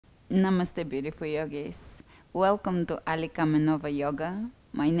Namaste, beautiful yogis. Welcome to Ali Kamenova Yoga.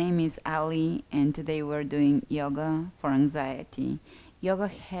 My name is Ali, and today we're doing yoga for anxiety. Yoga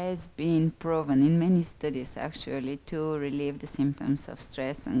has been proven in many studies actually to relieve the symptoms of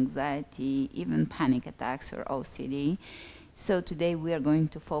stress, anxiety, even panic attacks or OCD. So today we are going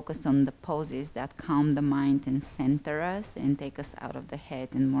to focus on the poses that calm the mind and center us and take us out of the head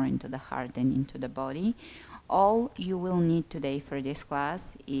and more into the heart and into the body. All you will need today for this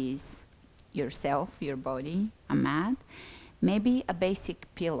class is yourself, your body, a mat, maybe a basic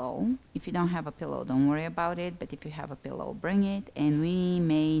pillow. If you don't have a pillow, don't worry about it, but if you have a pillow, bring it, and we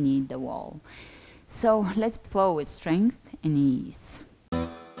may need the wall. So let's flow with strength and ease.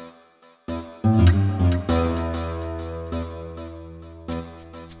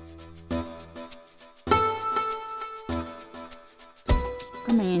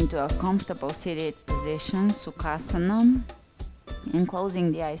 Coming into a comfortable seated position, Sukhasana, and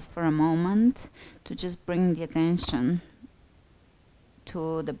closing the eyes for a moment to just bring the attention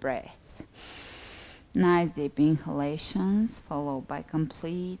to the breath. Nice deep inhalations followed by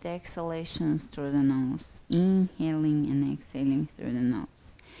complete exhalations through the nose, inhaling and exhaling through the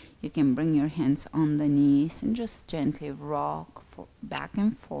nose. You can bring your hands on the knees and just gently rock back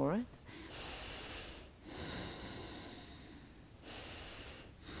and forth.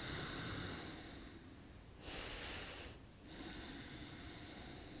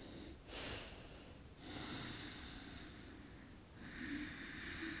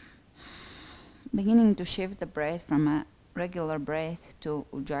 Beginning to shift the breath from a regular breath to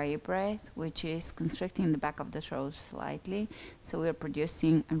Ujjayi breath, which is constricting the back of the throat slightly. So we're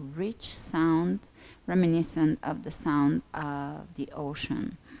producing a rich sound reminiscent of the sound of the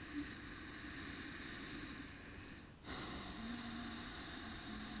ocean.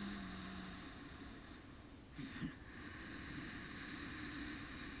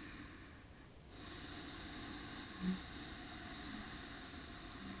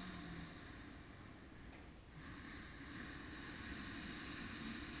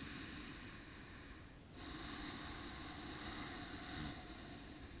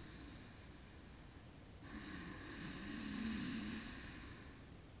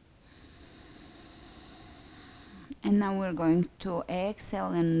 And now we're going to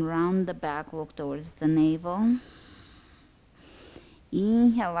exhale and round the back, look towards the navel.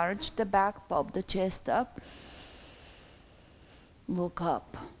 Inhale, arch the back, pop the chest up. Look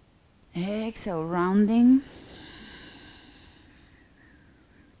up. Exhale, rounding.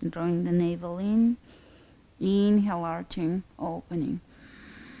 Drawing the navel in. Inhale, arching, opening.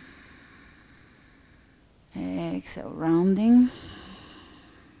 Exhale, rounding.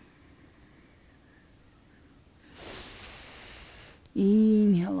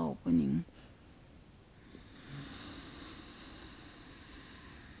 Inhale, opening.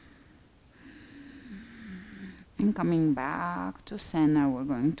 And coming back to center, we're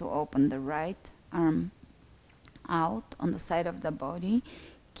going to open the right arm out on the side of the body.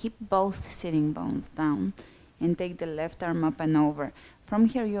 Keep both sitting bones down and take the left arm up and over. From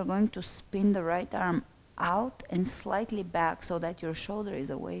here, you're going to spin the right arm out and slightly back so that your shoulder is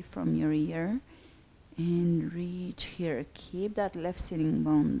away from your ear. And reach here. Keep that left sitting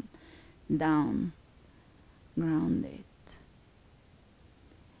bone down. Ground it.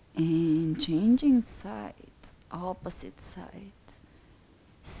 And changing sides, opposite side.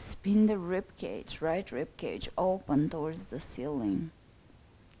 Spin the rib cage, right rib cage open towards the ceiling.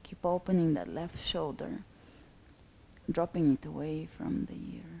 Keep opening that left shoulder, dropping it away from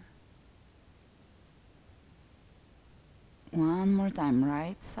the ear. One more time,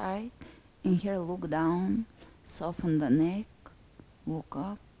 right side. And here, look down, soften the neck, look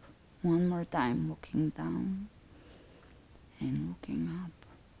up. One more time, looking down and looking up.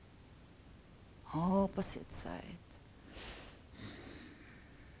 Opposite side.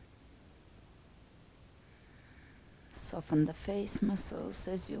 Soften the face muscles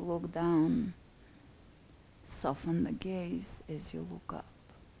as you look down. Soften the gaze as you look up.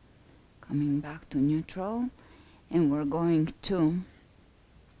 Coming back to neutral, and we're going to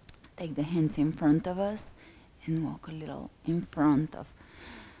take the hands in front of us and walk a little in front of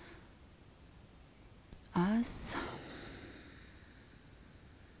us.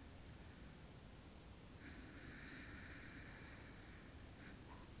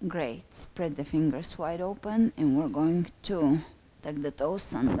 Great. Spread the fingers wide open, and we're going to tuck the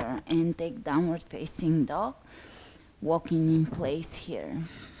toes under and take downward facing dog, walking in place here.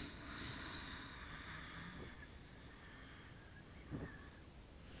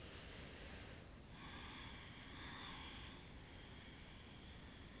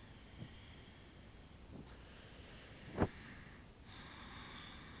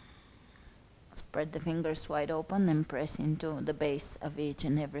 Spread the fingers wide open and press into the base of each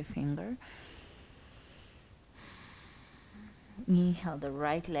and every finger. Inhale the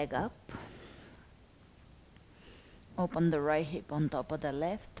right leg up. Open the right hip on top of the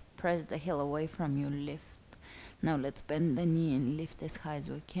left. Press the heel away from you. Lift. Now let's bend the knee and lift as high as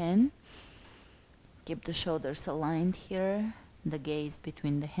we can. Keep the shoulders aligned here. The gaze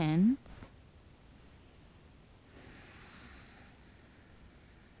between the hands.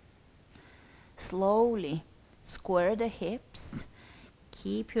 Slowly square the hips.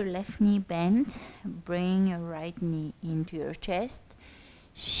 Keep your left knee bent. Bring your right knee into your chest.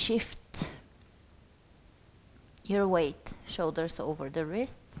 Shift your weight, shoulders over the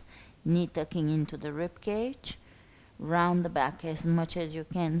wrists, knee tucking into the rib cage. Round the back as much as you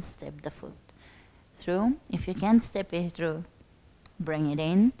can. Step the foot through. If you can't step it through, bring it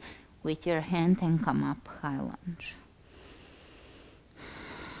in with your hand and come up, high lunge.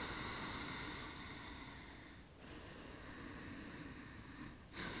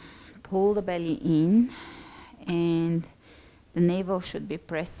 Pull the belly in, and the navel should be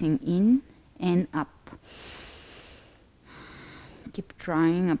pressing in and up. Keep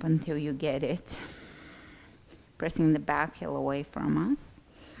trying up until you get it. Pressing the back heel away from us.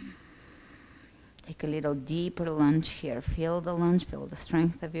 Take a little deeper lunge here. Feel the lunge, feel the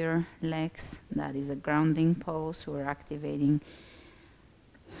strength of your legs. That is a grounding pose. We're activating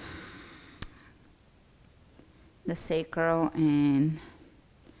the sacral and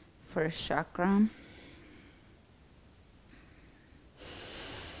first chakra.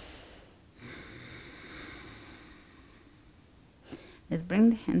 Let's bring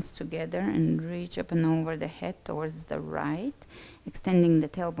the hands together and reach up and over the head towards the right, extending the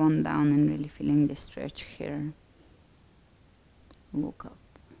tailbone down and really feeling the stretch here. Look up,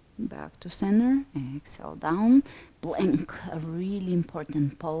 back to center, exhale down, plank, a really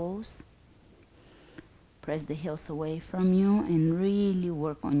important pose. Press the heels away from you and really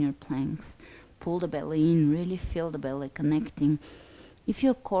work on your planks. Pull the belly in, really feel the belly connecting. If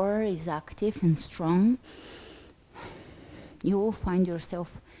your core is active and strong, you will find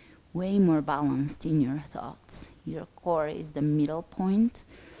yourself way more balanced in your thoughts. Your core is the middle point,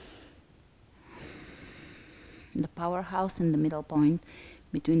 the powerhouse and the middle point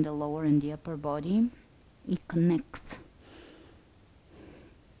between the lower and the upper body. It connects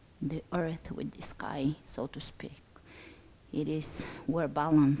the earth with the sky, so to speak. It is where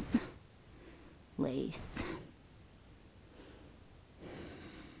balance lays.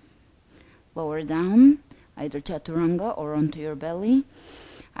 Lower down, either chaturanga or onto your belly,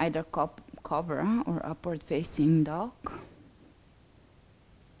 either cobra or upward facing dog.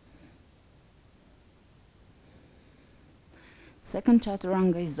 Second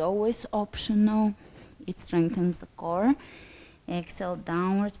chaturanga is always optional. It strengthens the core. Exhale,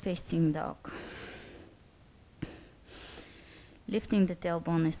 downward facing dog. Lifting the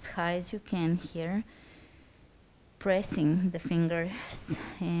tailbone as high as you can here. Pressing the fingers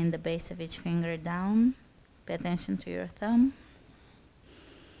and the base of each finger down. Pay attention to your thumb.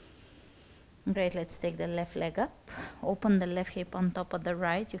 Great, let's take the left leg up. Open the left hip on top of the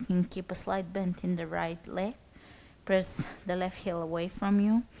right. You can keep a slight bend in the right leg. Press the left heel away from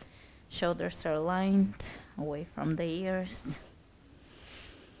you. Shoulders are aligned, away from the ears.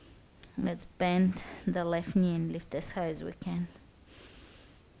 Let's bend the left knee and lift as high as we can.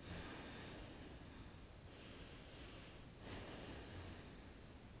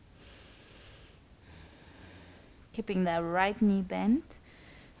 Keeping that right knee bent,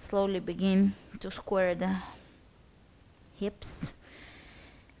 slowly begin to square the hips.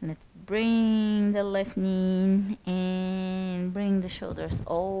 Let's bring the left knee in and bring the shoulders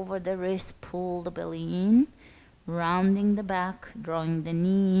over the wrist, pull the belly in, rounding the back, drawing the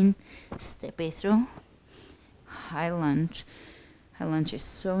knee in, step it through. High lunge. High lunge is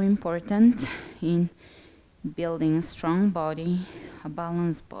so important in building a strong body, a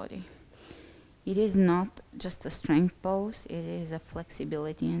balanced body. It is not just a strength pose, it is a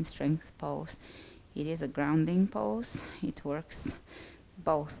flexibility and strength pose. It is a grounding pose. It works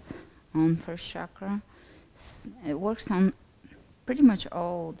both on first chakra. It works on pretty much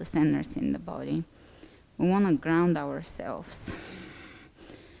all the centers in the body. We want to ground ourselves.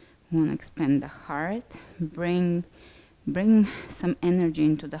 We want to expand the heart, bring some energy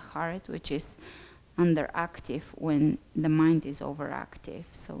into the heart, which is underactive when the mind is overactive.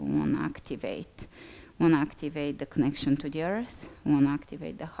 So we want to activate. We want to activate the connection to the earth. We want to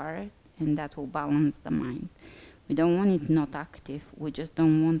activate the heart, and that will balance the mind. We don't want it not active. We just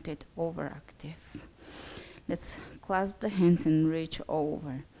don't want it overactive. Let's clasp the hands and reach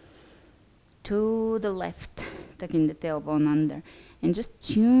over to the left, tucking the tailbone under, And just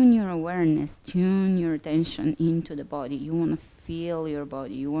tune your awareness, tune your attention into the body. You want to feel your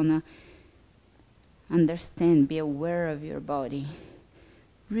body. You want to understand, be aware of your body.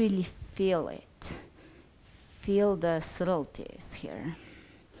 Really feel it. Feel the subtleties here.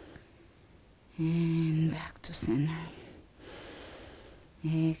 And back to center.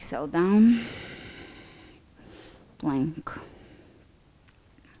 Exhale down. Plank.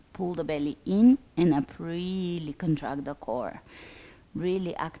 Pull the belly in and up. Really contract the core.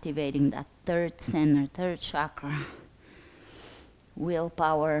 Really activating that third center, third chakra.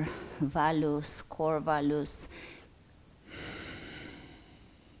 Willpower, values, core values.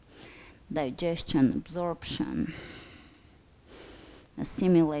 Digestion, absorption.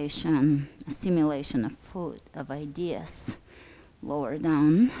 Assimilation of food, of ideas. Lower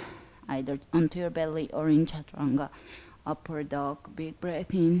down, either onto your belly or in chaturanga. Upward dog, big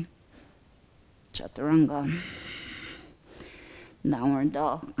breath in. Chaturanga. Downward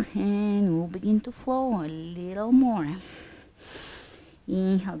dog. And we'll begin to flow a little more.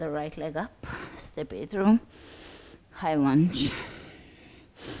 Inhale the right leg up. Step it through. High lunge.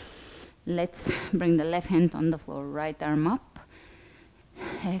 Let's bring the left hand on the floor. Right arm up.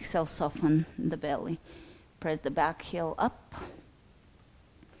 Exhale, soften the belly. Press the back heel up.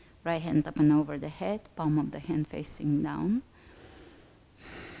 Right hand up and over the head. Palm of the hand facing down.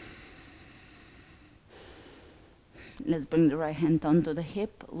 Let's bring the right hand onto the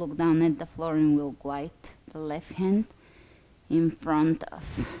hip. Look down at the floor and we'll glide the left hand in front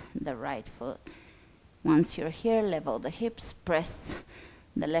of the right foot. Once you're here, level the hips. Press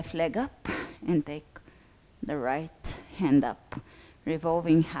the left leg up and take the right hand up.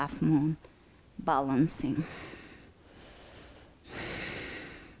 Revolving half moon, balancing.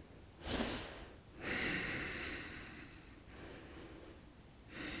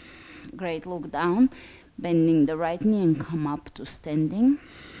 Great, look down, bending the right knee and come up to standing.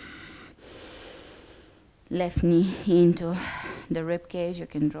 Left knee into the rib cage. You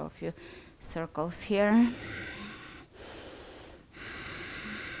can draw a few circles here.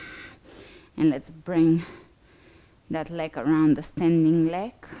 And let's bring that leg around the standing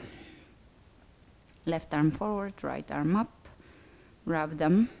leg. Left arm forward, right arm up. Wrap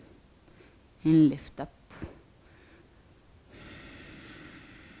them and lift up.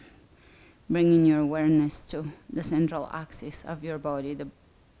 Bringing your awareness to the central axis of your body, the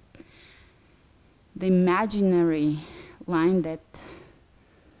imaginary line that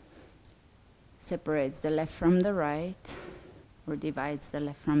separates the left from the right, or divides the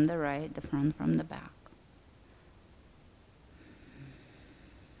left from the right, the front from the back.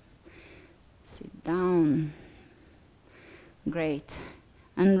 Sit down. Great.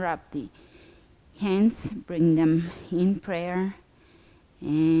 Unwrap the hands, bring them in prayer,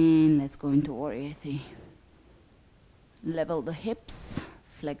 and let's go into warrior 3. Level the hips,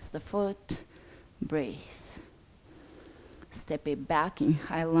 flex the foot, breathe. Step it back in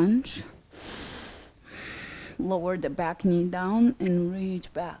high lunge. Lower the back knee down and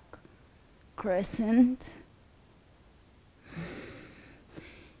reach back. Crescent.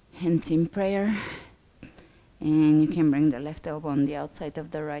 Hands in prayer. And you can bring the left elbow on the outside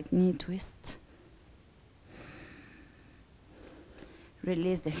of the right knee, twist.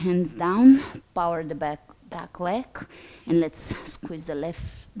 Release the hands down, power the back leg, and let's squeeze the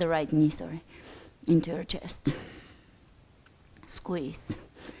right knee, into your chest. Squeeze.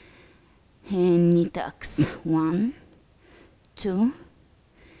 And knee tucks. 1, 2,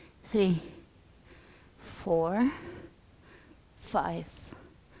 3, 4, 5,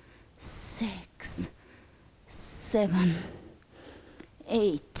 6, 7,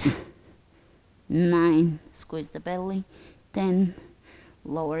 8, 9. Squeeze the belly. 10.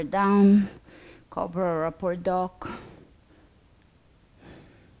 Lower down. Cobra or upward dog.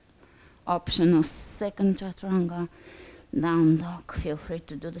 Optional second chaturanga. Down dog. Feel free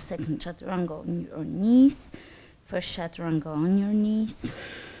to do the second chaturanga on your knees. First chaturanga on your knees.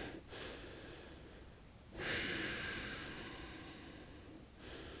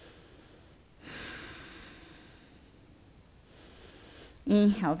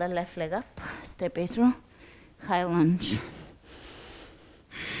 Inhale the left leg up. Step it through. High lunge.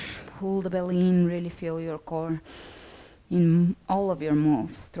 Pull the belly in. Really feel your core in all of your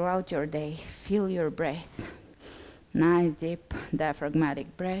moves throughout your day. Feel your breath. Nice deep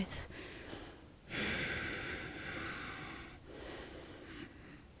diaphragmatic breaths.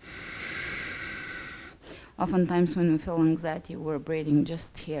 Oftentimes when we feel anxiety, we're breathing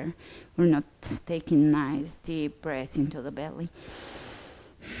just here. We're not taking nice deep breaths into the belly.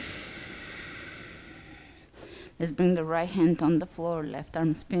 Let's bring the right hand on the floor. Left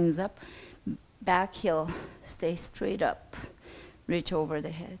arm spins up. Back heel stays straight up. Reach over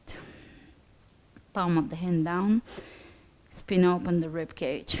the head. Palm of the hand down. Spin open the rib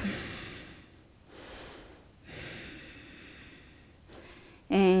cage.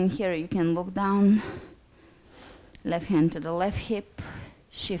 And here you can look down. Left hand to the left hip.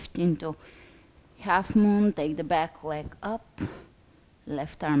 Shift into half moon. Take the back leg up.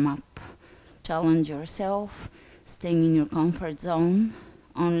 Left arm up. Challenge yourself. Staying in your comfort zone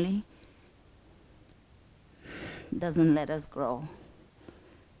only doesn't let us grow.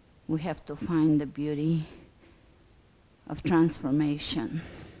 We have to find the beauty of transformation.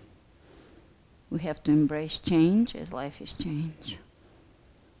 We have to embrace change as life is change.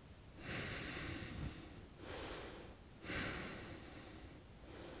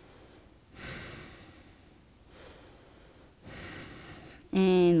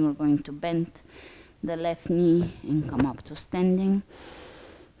 And we're going to bend the left knee and come up to standing.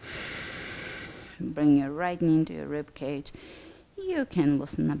 Bring your right knee into your rib cage. You can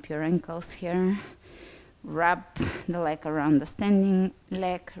loosen up your ankles here. Wrap the leg around the standing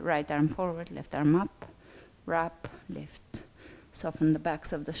leg. Right arm forward, left arm up. Wrap, lift. Soften the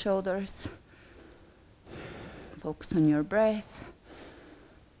backs of the shoulders. Focus on your breath.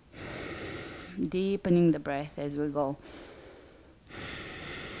 Deepening the breath as we go.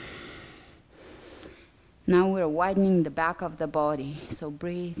 Now we're widening the back of the body, so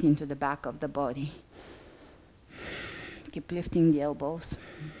breathe into the back of the body. Keep lifting the elbows.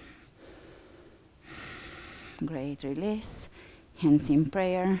 Great, release. Hands in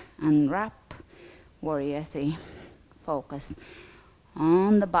prayer, unwrap. Warrior 3. Focus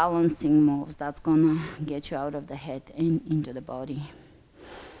on the balancing moves. That's gonna get you out of the head and into the body.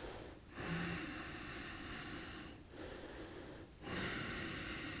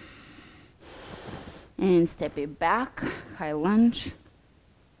 And step it back, high lunge.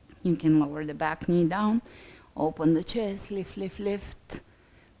 You can lower the back knee down, open the chest, lift, lift, lift.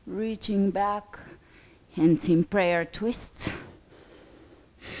 Reaching back, hands in prayer, twist.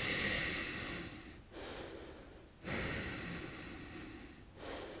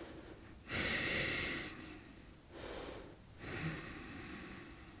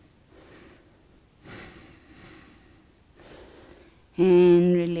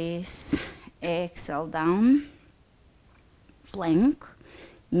 And release. Exhale down, plank,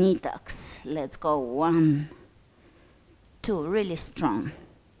 knee tucks. Let's go. 1, 2, really strong.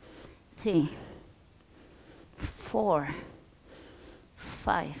 3, 4,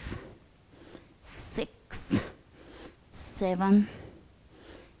 5, 6, 7,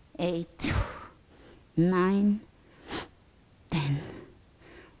 8, 9, 10.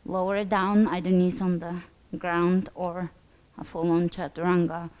 Lower it down, either knees on the ground or a full-on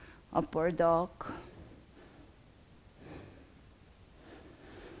chaturanga. Upward dog.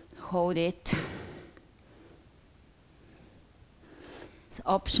 Hold it. It's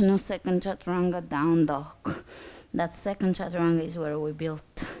optional second chaturanga, down dog. That second chaturanga is where we build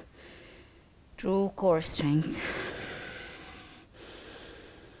true core strength.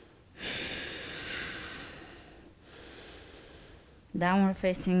 Downward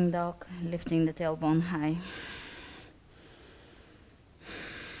facing dog, lifting the tailbone high.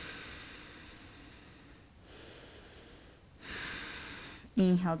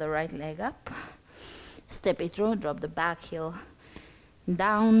 Inhale the right leg up, step it through, drop the back heel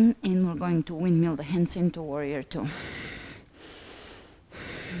down, and we're going to windmill the hands into warrior 2.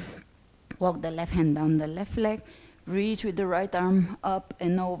 Walk the left hand down the left leg, reach with the right arm up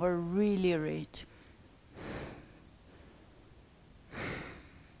and over, really reach.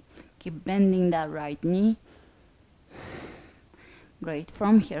 Keep bending that right knee. Great,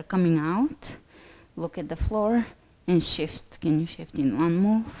 from here coming out, look at the floor. And shift. Can you shift in one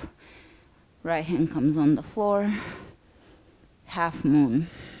move? Right hand comes on the floor. Half moon.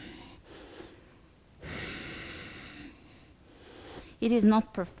 It is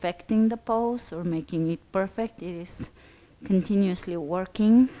not perfecting the pose or making it perfect. It is continuously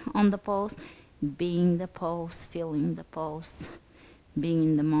working on the pose, being the pose, feeling the pose, being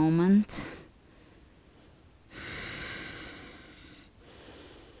in the moment.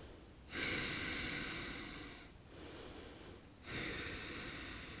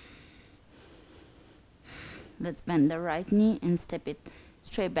 Let's bend the right knee and step it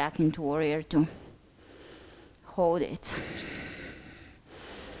straight back into warrior 2. Hold it.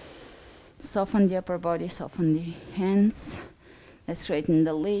 Soften the upper body, soften the hands. Let's straighten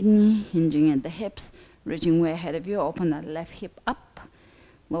the lead knee, hinging at the hips, reaching way ahead of you. Open that left hip up.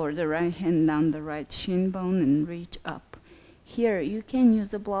 Lower the right hand down the right shin bone and reach up. Here you can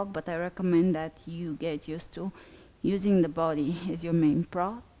use a block, but I recommend that you get used to using the body as your main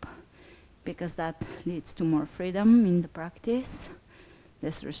prop. because that leads to more freedom in the practice,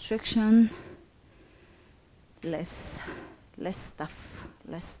 less restriction, less stuff.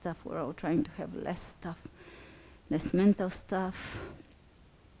 We're all trying to have less stuff, less mental stuff,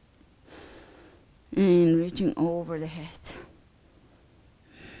 and reaching over the head.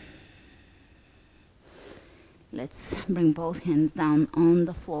 Let's bring both hands down on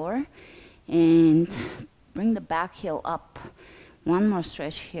the floor and bring the back heel up. One more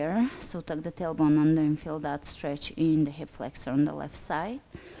stretch here, so tuck the tailbone under and feel that stretch in the hip flexor on the left side.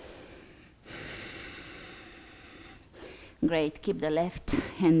 Great, keep the left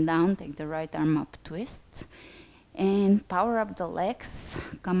hand down, take the right arm up, twist, and power up the legs,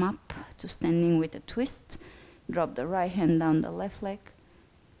 come up to standing with a twist, drop the right hand down the left leg,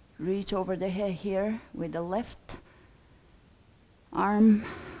 reach over the head here with the left arm,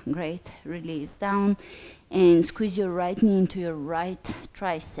 great, release down, and squeeze your right knee into your right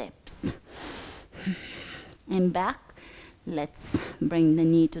triceps, and back. Let's bring the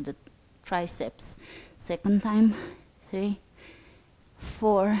knee to the triceps, second time, 3,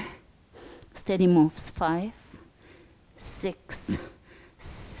 4, steady moves, 5, 6,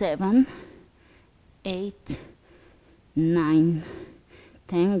 7, 8, 9,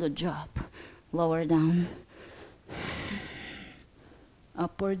 10, good job. Lower down,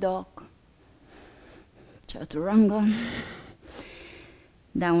 upward dog, chaturanga,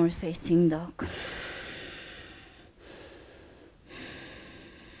 downward facing dog.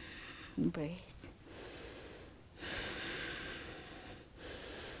 Breathe.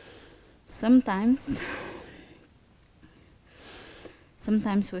 Sometimes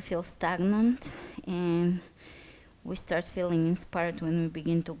we feel stagnant and we start feeling inspired when we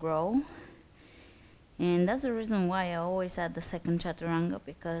begin to grow. And that's the reason why I always add the second chaturanga,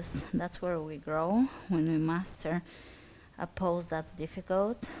 because that's where we grow. When we master a pose that's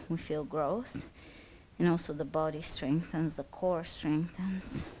difficult, we feel growth. And also the body strengthens, the core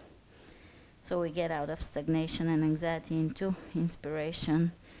strengthens. So we get out of stagnation and anxiety into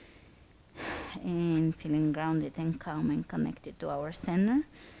inspiration and feeling grounded and calm and connected to our center,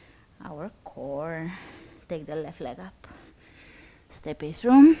 our core. Take the left leg up. Step it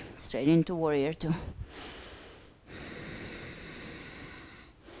through, straight into warrior 2.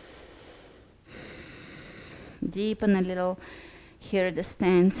 Deepen a little here the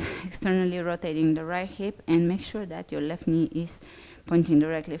stance, externally rotating the right hip, and make sure that your left knee is pointing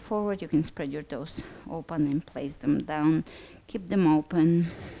directly forward. You can spread your toes open and place them down. Keep them open.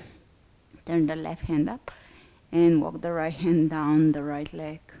 Turn the left hand up and walk the right hand down the right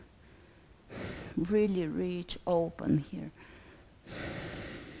leg. Really reach open here.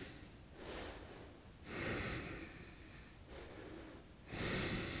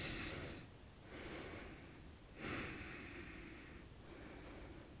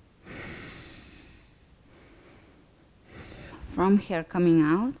 From here coming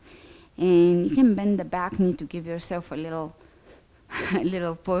out, and you can bend the back knee to give yourself a little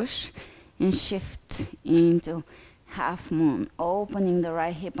push and shift into half moon, opening the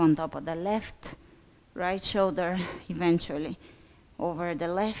right hip on top of the left, right shoulder eventually over the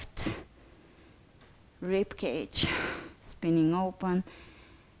left rib cage, spinning open,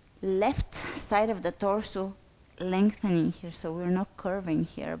 left side of the torso lengthening here, so we're not curving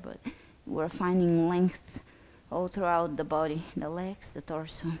here, but we're finding length all throughout the body, the legs, the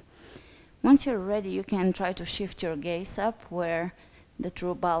torso. Once you're ready, you can try to shift your gaze up where the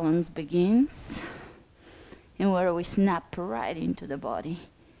true balance begins and where we snap right into the body,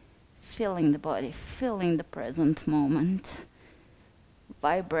 feeling the present moment,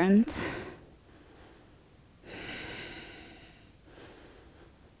 vibrant.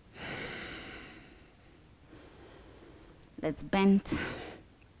 Let's bend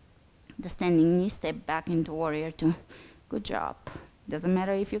the standing knee, step back into warrior 2. Good job. Doesn't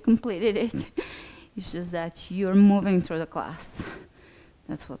matter if you completed it, it's just that you're moving through the class.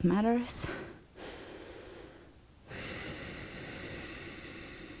 That's what matters.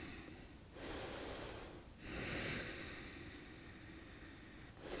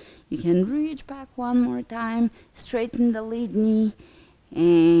 You can reach back one more time, straighten the lead knee,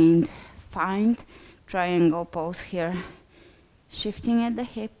 and find triangle pose here. Shifting at the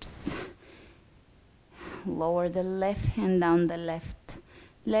hips, lower the left hand down the left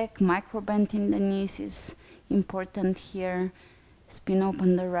leg, micro bend in the knees is important here. Spin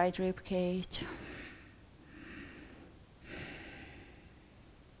open the right rib cage.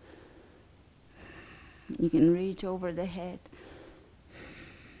 You can reach over the head.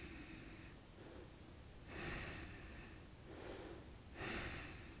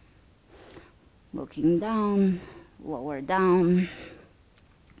 Looking down, lower down.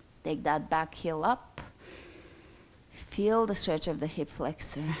 Take that back heel up. Feel the stretch of the hip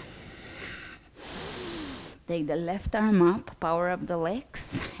flexor. Take the left arm up, power up the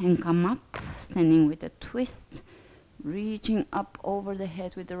legs, and come up, standing with a twist, reaching up over the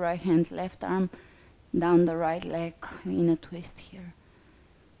head with the right hand, left arm down the right leg in a twist here.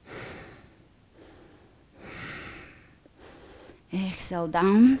 Exhale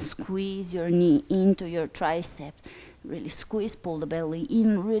down, squeeze your knee into your triceps. Really squeeze, pull the belly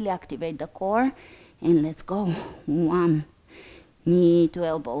in, really activate the core, and let's go. 1, knee to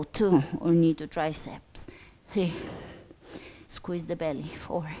elbow, 2, or knee to triceps, 3, squeeze the belly,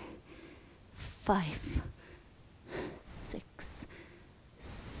 4, 5, 6,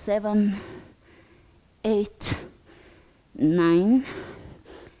 7, 8, 9,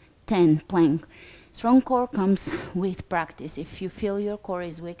 10, plank. Strong core comes with practice. If you feel your core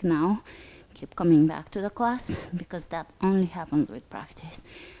is weak now, keep coming back to the class, because that only happens with practice.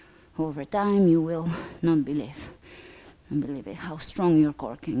 Over time, you will not believe it, how strong your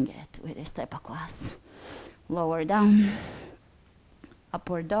core can get with this type of class. Lower down,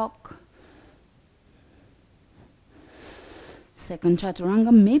 upward dog. Second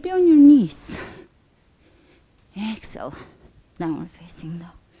chaturanga, maybe on your knees. Exhale, downward facing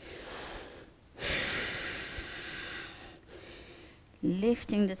dog.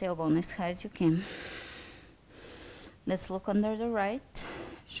 Lifting the tailbone as high as you can. Let's look under the right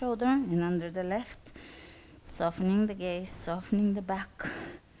shoulder and under the left. Softening the gaze, softening the back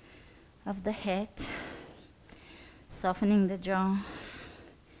of the head, softening the jaw.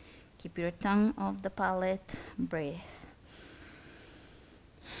 Keep your tongue off the palate. Breathe.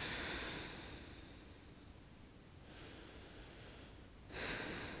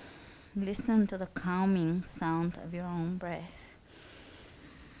 Listen to the calming sound of your own breath.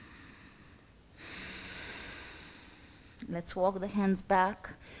 Let's walk the hands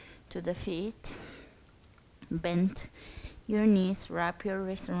back to the feet. Bend your knees, wrap your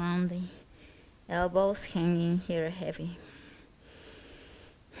wrists around the elbows, hanging here heavy.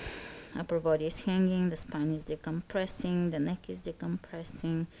 Upper body is hanging, the spine is decompressing, the neck is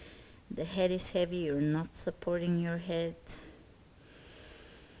decompressing, the head is heavy, you're not supporting your head.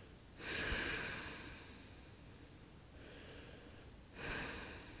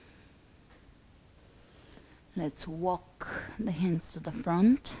 Let's walk the hands to the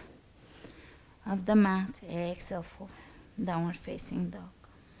front of the mat. Exhale for downward facing dog.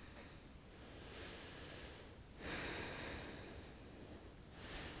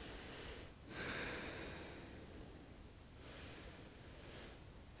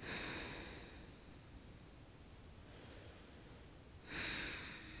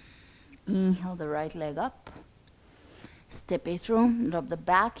 Inhale the right leg up. Step it through. Drop the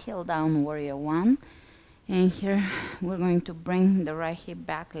back heel down, warrior 1. And here we're going to bring the right hip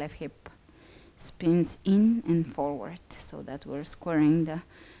back, left hip spins in and forward, so that we're squaring the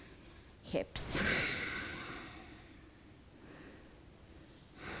hips.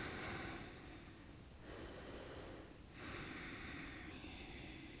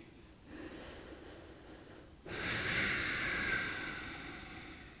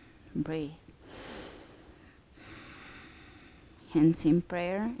 Breathe. Hands in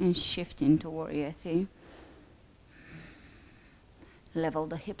prayer and shift into warrior 3. Level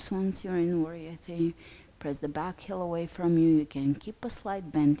the hips once you're in warrior 3. Press the back heel away from you. You can keep a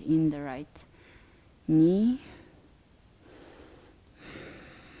slight bend in the right knee.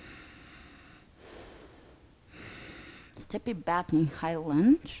 Step it back in high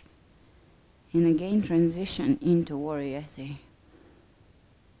lunge. And again transition into warrior 3.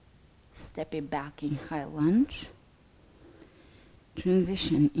 Step it back in high lunge.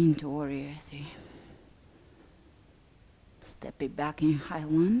 Transition into warrior 3. Step it back in high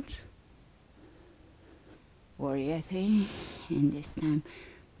lunge. Warrior 3. And this time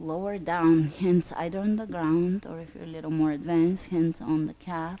lower down, hands either on the ground, or if you're a little more advanced, hands on the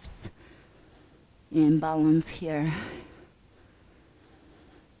calves. And balance here.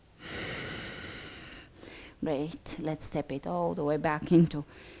 Great. Let's step it all the way back into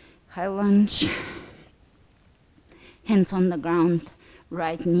high lunge. Hands on the ground,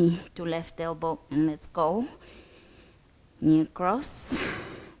 right knee to left elbow, and let's go. Knee across.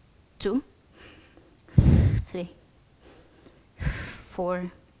 2, 3,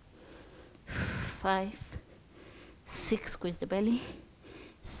 4, 5, 6, squeeze the belly.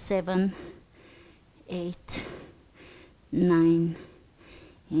 7, 8, 9,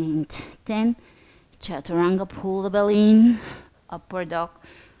 and 10. Chaturanga, pull the belly in. Upward dog.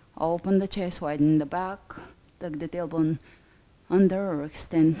 Open the chest, widen the back. Tuck the tailbone under or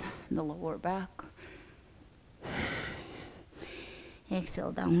extend the lower back.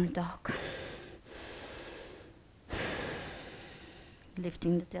 Exhale, downward dog.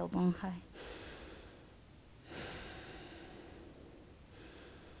 Lifting the tailbone high.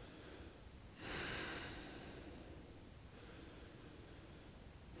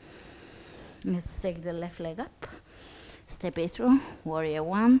 Let's take the left leg up. Step it through. Warrior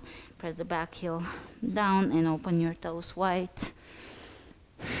one. Press the back heel down and open your toes wide.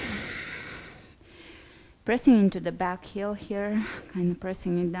 Pressing into the back heel here, kind of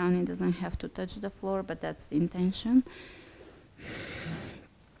pressing it down. It doesn't have to touch the floor, but that's the intention.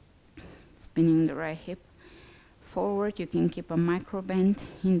 Spinning the right hip forward. You can keep a micro bend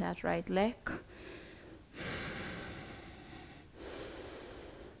in that right leg.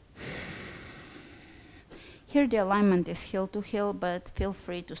 Here the alignment is heel to heel, but feel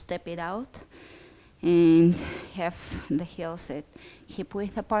free to step it out and have the heels at hip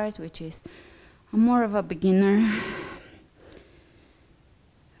width apart, which is more of a beginner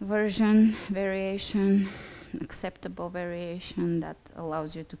version, variation, acceptable variation that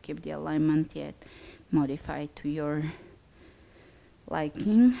allows you to keep the alignment yet modify to your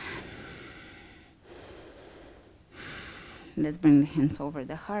liking. Let's bring the hands over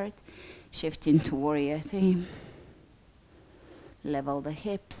the heart. Shift into warrior three. Level the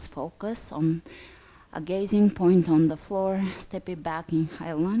hips, focus on a gazing point on the floor. Step it back in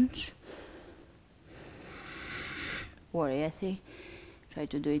high lunge. Warrior three. Try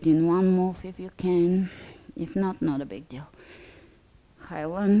to do it in one move if you can. If not, not a big deal. High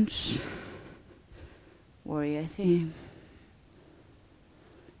lunge. Warrior three.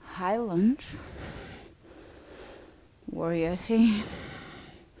 High lunge. Warrior three.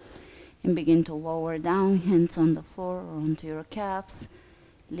 And begin to lower down, hands on the floor or onto your calves,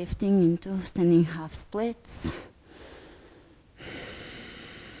 lifting into standing half splits.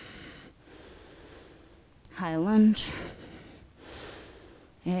 High lunge.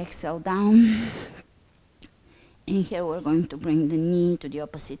 Exhale down. And here we're going to bring the knee to the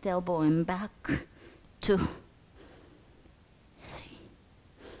opposite elbow and back. 2, 3,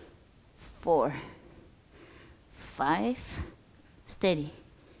 4, 5. Steady.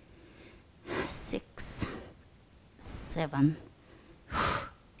 6, 7,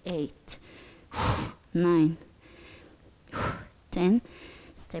 8, 9, 10.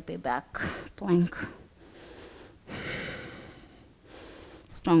 Step it back, plank.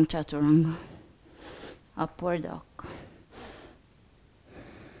 Strong chaturanga. Upward dog.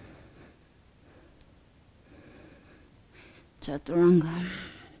 Chaturanga.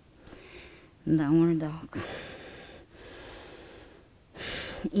 Downward dog.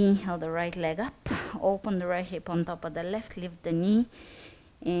 Inhale the right leg up, open the right hip on top of the left, lift the knee,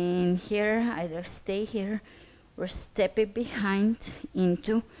 and here either stay here or step it behind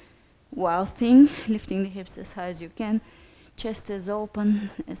into wow thing, lifting the hips as high as you can, chest as open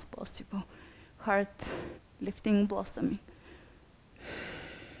as possible, heart lifting, blossoming.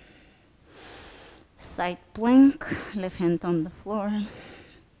 Side plank, left hand on the floor.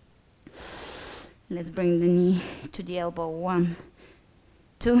 Let's bring the knee to the elbow. 1,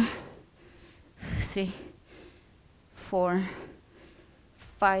 2, 3, 4,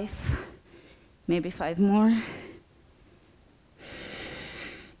 5, maybe 5 more.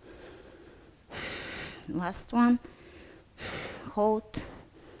 Last one. Hold,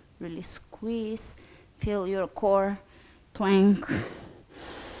 really squeeze, feel your core, plank,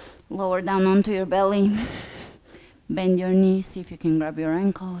 lower down onto your belly, bend your knees, see if you can grab your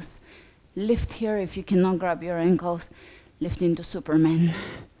ankles, lift here if you cannot grab your ankles, lift into Superman.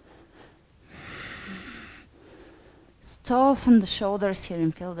 Soften the shoulders here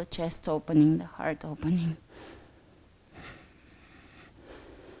and feel the chest opening, the heart opening.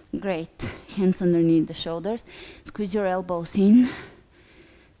 Great. Hands underneath the shoulders. Squeeze your elbows in.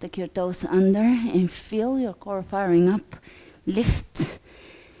 Tuck your toes under and feel your core firing up. Lift.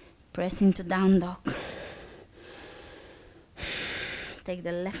 Press into down dog. Take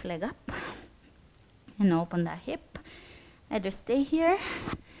the left leg up and open that hip. Either stay here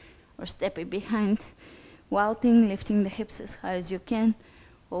or step it behind. Wow thing, lifting the hips as high as you can.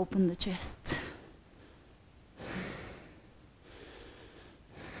 Open the chest.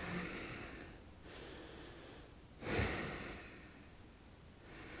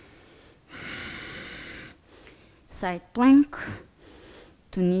 Side plank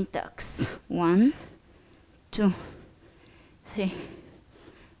to knee tucks. 1, 2, 3,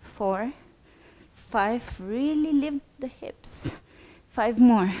 4, 5. Really lift the hips. 5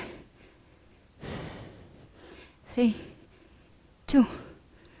 more. 3, 2,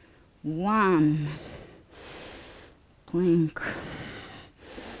 1. Plank.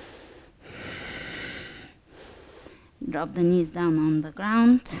 Drop the knees down on the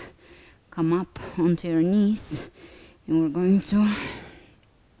ground, come up onto your knees, and we're going to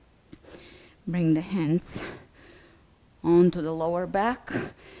bring the hands onto the lower back.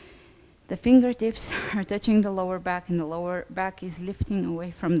 The fingertips are touching the lower back, and the lower back is lifting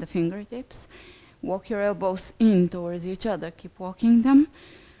away from the fingertips. Walk your elbows in towards each other. Keep walking them.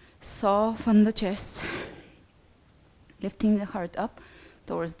 Soften the chest. Lifting the heart up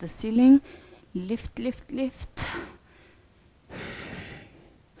towards the ceiling. Lift, lift, lift.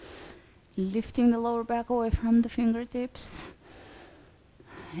 Lifting the lower back away from the fingertips.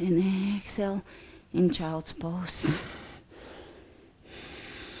 And exhale in child's pose.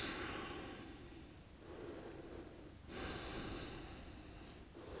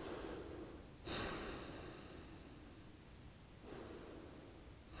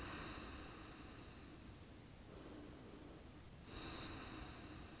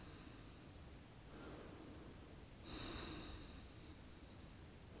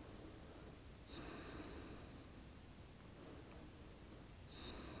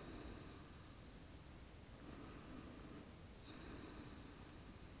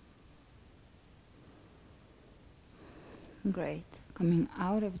 Great. Coming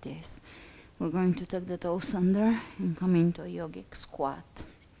out of this, we're going to tuck the toes under and come into a yogic squat.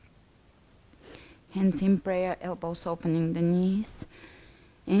 Hands in prayer, elbows opening the knees.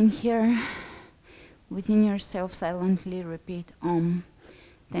 And here, within yourself, silently repeat Om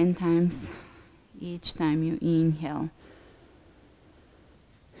 10 times each time you inhale.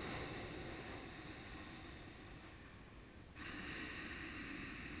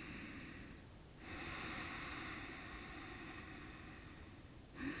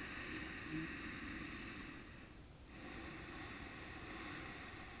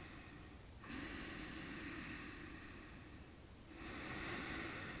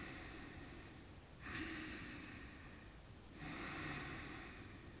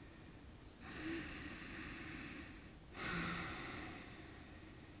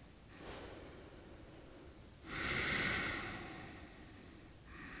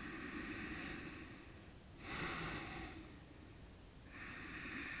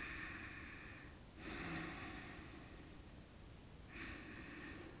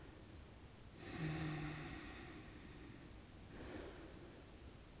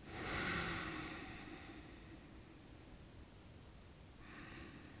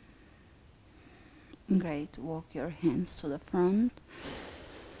 Great. Walk your hands to the front.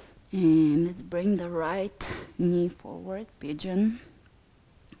 And let's bring the right knee forward, pigeon.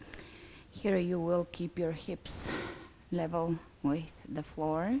 Here you will keep your hips level with the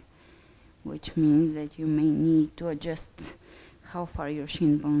floor, which means that you may need to adjust how far your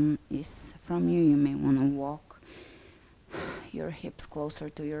shin bone is from you. You may want to walk your hips closer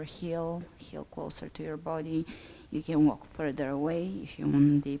to your heel, heel closer to your body. You can walk further away if you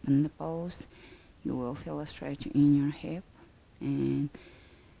want to deepen the pose. You will feel a stretch in your hip, and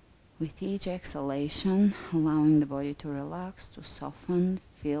with each exhalation, allowing the body to relax, to soften,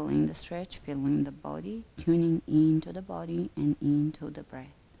 feeling the stretch, feeling the body, tuning into the body and into the breath.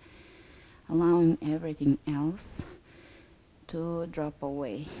 Allowing everything else to drop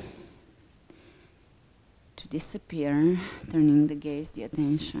away, to disappear, turning the gaze, the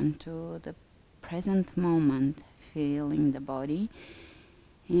attention to the present moment, feeling the body,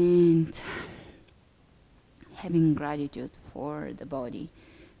 and having gratitude for the body,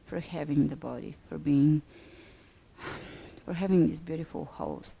 for having the body, for having this beautiful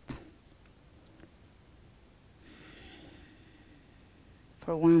host.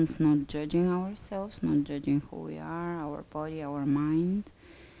 For once, not judging ourselves, not judging who we are, our body, our mind,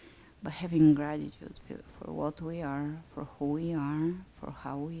 but having gratitude for what we are, for who we are, for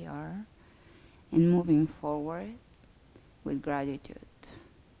how we are, and moving forward with gratitude.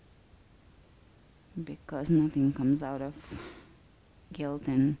 Because nothing comes out of guilt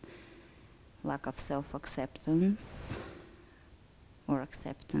and lack of self-acceptance or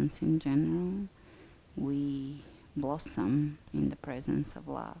acceptance in general. We blossom in the presence of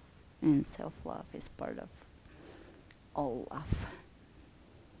love, and self-love is part of all love.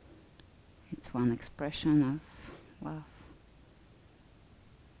 It's one expression of love.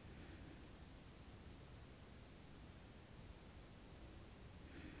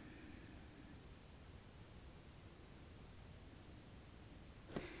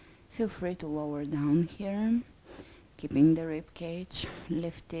 Feel free to lower down here, keeping the rib cage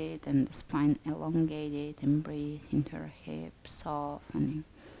lifted and the spine elongated, and breathe into your hips, softening.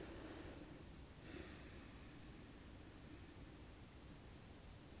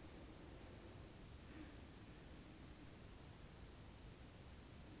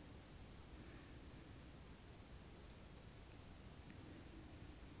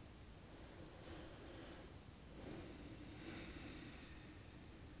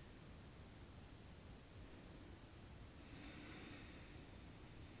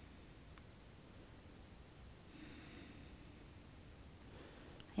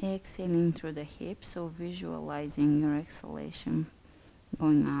 Exhaling through the hips, so visualizing your exhalation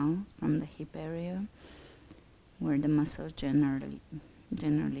going out from the hip area where the muscles generally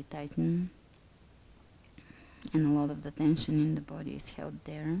tighten and a lot of the tension in the body is held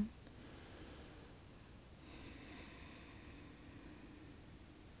there.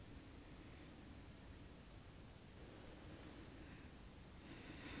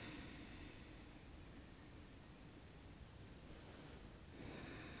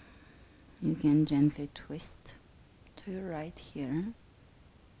 You can gently twist to your right here.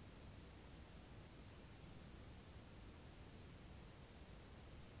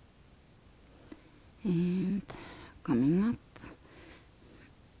 And coming up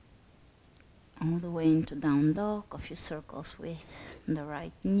all the way into down dog, a few circles with the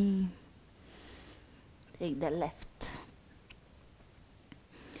right knee. Take the left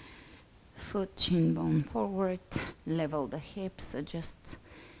foot, shin bone forward, level the hips, adjust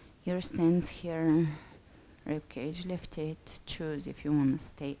your stance here, rib cage lifted, choose if you want to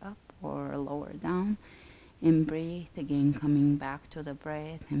stay up or lower down, and breathe again, coming back to the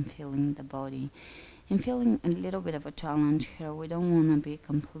breath and feeling the body. And feeling a little bit of a challenge here. We don't want to be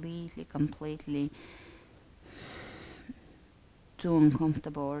completely too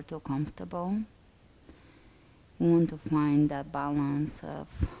uncomfortable or too comfortable. We want to find that balance of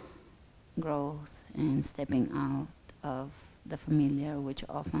growth and stepping out of the familiar, which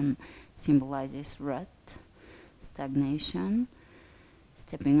often symbolizes rut, stagnation,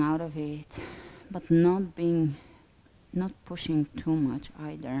 stepping out of it, but not pushing too much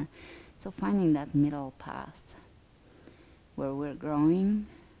either. So finding that middle path where we're growing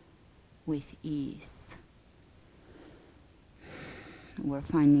with ease. We're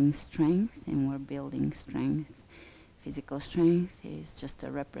finding strength and we're building strength. Physical strength is just a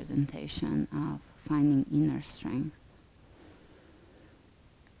representation of finding inner strength.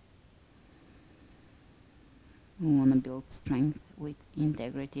 We want to build strength with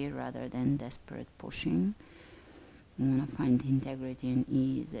integrity rather than desperate pushing. We want to find integrity and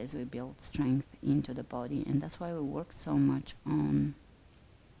ease as we build strength into the body, and that's why we work so much on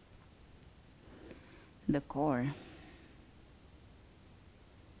the core.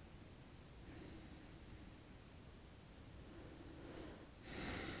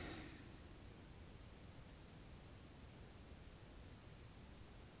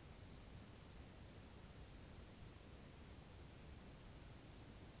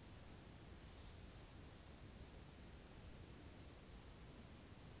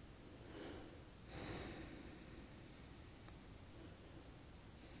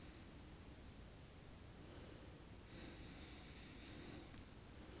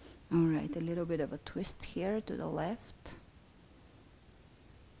 Alright, a little bit of a twist here to the left.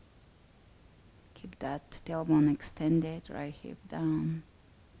 Keep that tailbone extended, right hip down.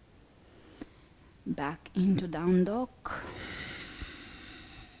 Back into down dog.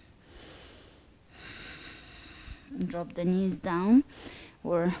 Drop the knees down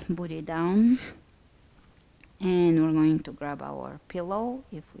or booty down. And we're going to grab our pillow,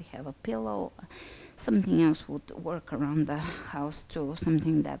 if we have a pillow. Something else would work around the house too,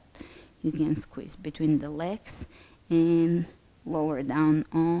 something that you can squeeze between the legs and lower down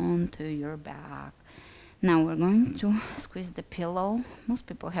onto your back. Now we're going to squeeze the pillow. Most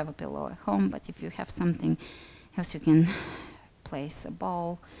people have a pillow at home, but if you have something else, you can place a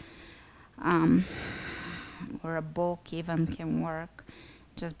ball or a book even can work.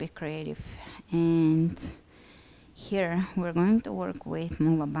 Just be creative. And here we're going to work with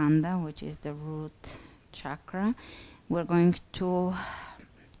mula bandha, which is the root chakra. We're going to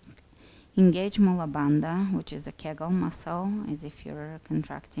engage mula bandha, which is the Kegel muscle, as if you're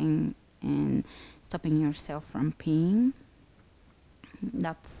contracting and stopping yourself from peeing.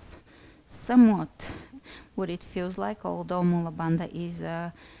 That's somewhat what it feels like, although mula bandha is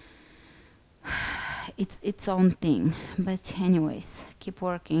its own thing. But anyways, keep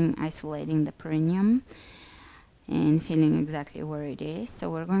working, isolating the perineum and feeling exactly where it is. So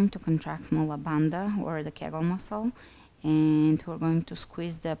we're going to contract mula bandha, or the Kegel muscle, and we're going to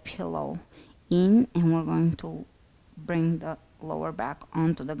squeeze the pillow in, and we're going to bring the lower back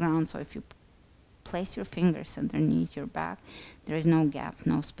onto the ground. So if you place your fingers underneath your back, there is no gap,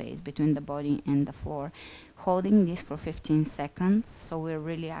 no space between the body and the floor. Holding this for 15 seconds, so we're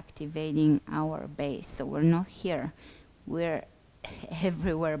really activating our base. So we're not here, we're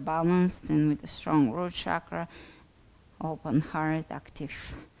everywhere, balanced and with a strong root chakra, open heart,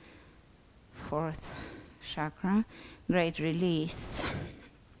 active fourth chakra. Great release.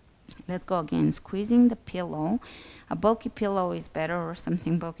 Let's go again, squeezing the pillow. A bulky pillow is better, or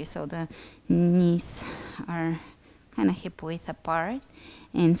something bulky, so the knees are kind of hip width apart,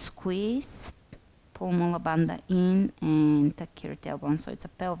 and squeeze. Pull mula bandha in and tuck your tailbone, so it's a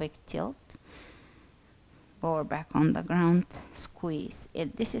pelvic tilt. Lower back on the ground, squeeze.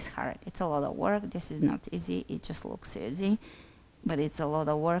 This is hard. It's a lot of work. This is not easy. It just looks easy, but it's a lot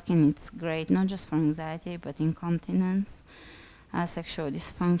of work, and it's great not just for anxiety but incontinence, sexual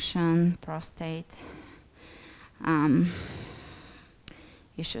dysfunction, prostate,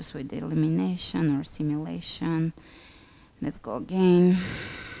 issues with elimination or simulation. Let's go again.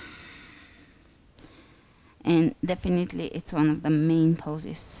 And definitely it's one of the main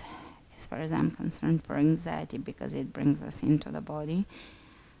poses as far as I'm concerned for anxiety, because it brings us into the body.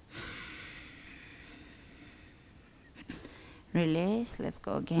 Release. Let's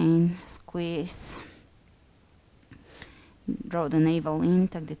go again. Squeeze. Draw the navel in,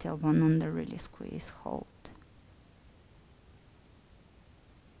 tuck the tailbone under, really squeeze, hold.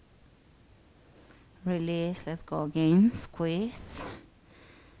 Release. Let's go again. Squeeze.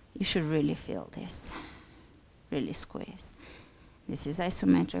 You should really feel this. Really squeeze. This is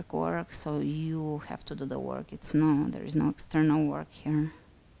isometric work, so you have to do the work. There is no external work here.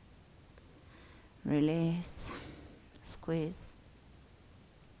 Release. Squeeze.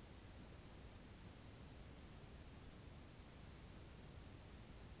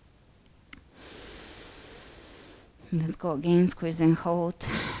 Let's go again. Squeeze and hold.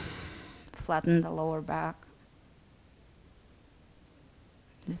 Flatten the lower back.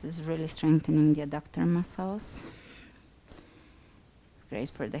 This is really strengthening the adductor muscles. It's great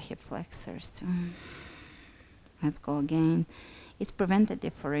for the hip flexors too. Let's go again. It's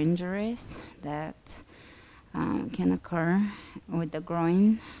preventative for injuries that can occur with the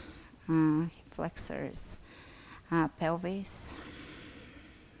groin, hip flexors, pelvis,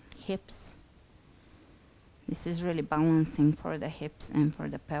 hips. This is really balancing for the hips and for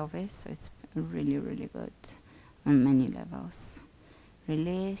the pelvis, so it's really, really good on many levels.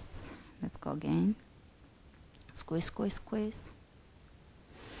 Release. Let's go again. Squeeze, squeeze, squeeze.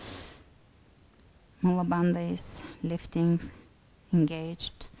 Mula bandha is lifting,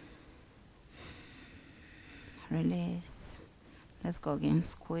 engaged. Release. Let's go again.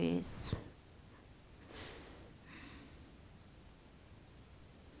 Squeeze.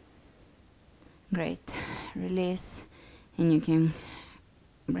 Great. Release, and you can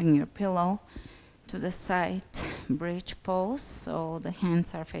bring your pillow to the side, bridge pose, so the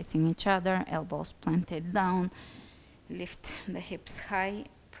hands are facing each other, elbows planted down. Lift the hips high,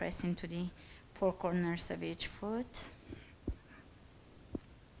 press into the four corners of each foot,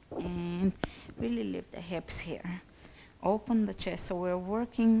 and really lift the hips here. Open the chest, so we're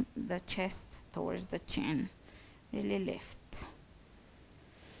working the chest towards the chin. Really lift.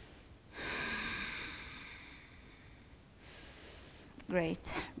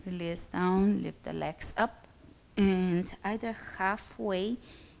 Great. Release down, lift the legs up, and either halfway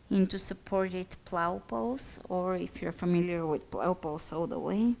into supported plow pose, or if you're familiar with plow pose, all the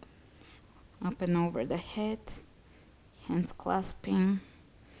way up and over the head, hands clasping.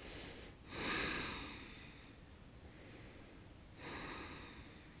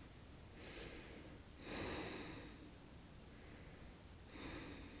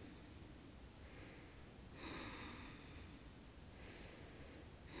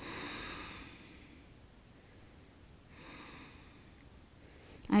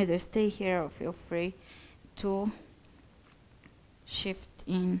 Either stay here or feel free to shift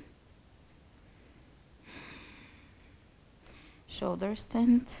in. Shoulder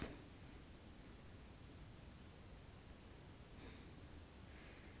stand.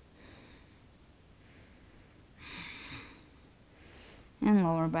 And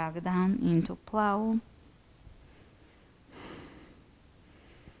lower back down into plow.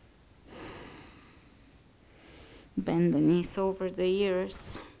 Bend the knees over the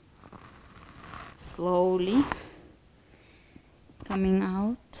ears. Slowly coming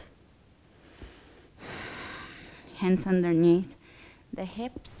out. Hands underneath the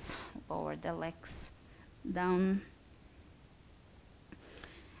hips. Lower the legs down.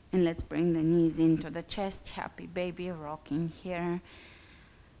 And let's bring the knees into the chest. Happy baby, rocking here.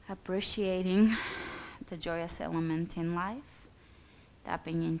 Appreciating the joyous element in life.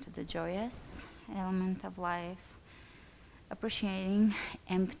 Tapping into the joyous element of life. Appreciating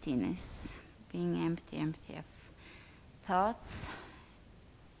emptiness, being empty of thoughts,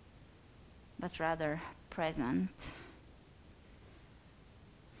 but rather present.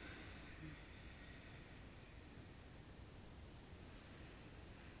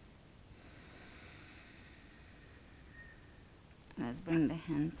 Let's bring the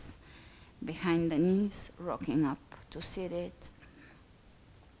hands behind the knees, rocking up to seated,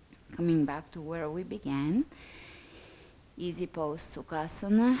 coming back to where we began. easy pose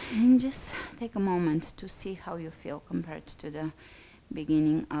Sukhasana, and just take a moment to see how you feel compared to the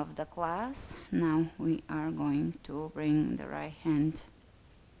beginning of the class. Now we are going to bring the right hand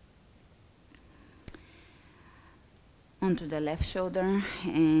onto the left shoulder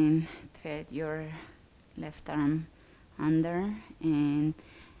and thread your left arm under and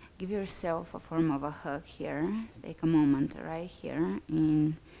give yourself a form of a hug here. Take a moment right here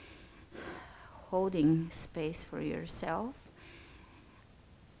in holding space for yourself.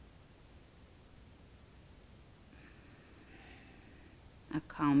 A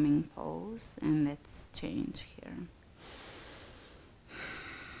calming pose, and let's change here.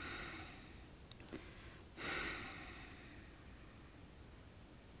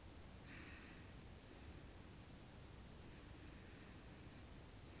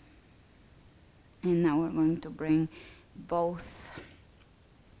 And now we're going to bring both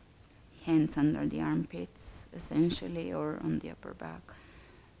hands under the armpits, essentially, or on the upper back.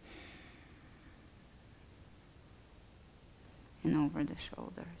 And over the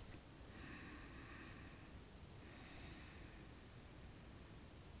shoulders.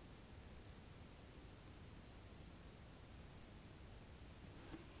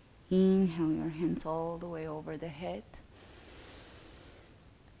 Inhale your hands all the way over the head.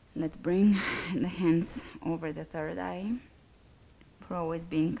 Let's bring the hands over the third eye for always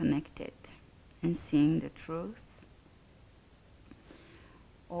being connected and seeing the truth.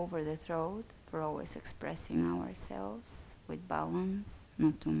 Over the throat for always expressing ourselves with balance,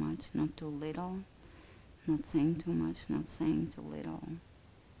 not too much, not too little, not saying too much, not saying too little,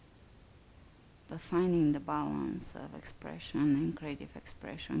 but finding the balance of expression and creative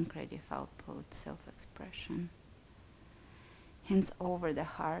output, self-expression. Hands over the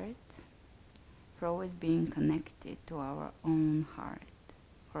heart for always being connected to our own heart,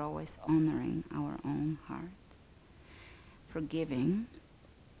 for always honoring our own heart, forgiving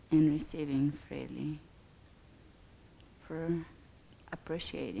and receiving freely, for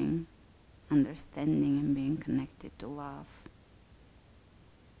appreciating, understanding, and being connected to love,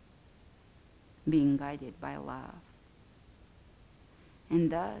 being guided by love, and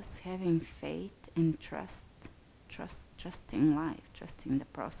thus having faith and trusting life, trusting the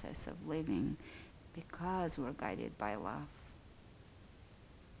process of living, because we're guided by love.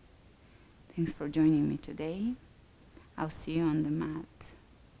 Thanks for joining me today. I'll see you on the mat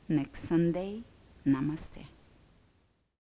next Sunday. Namaste.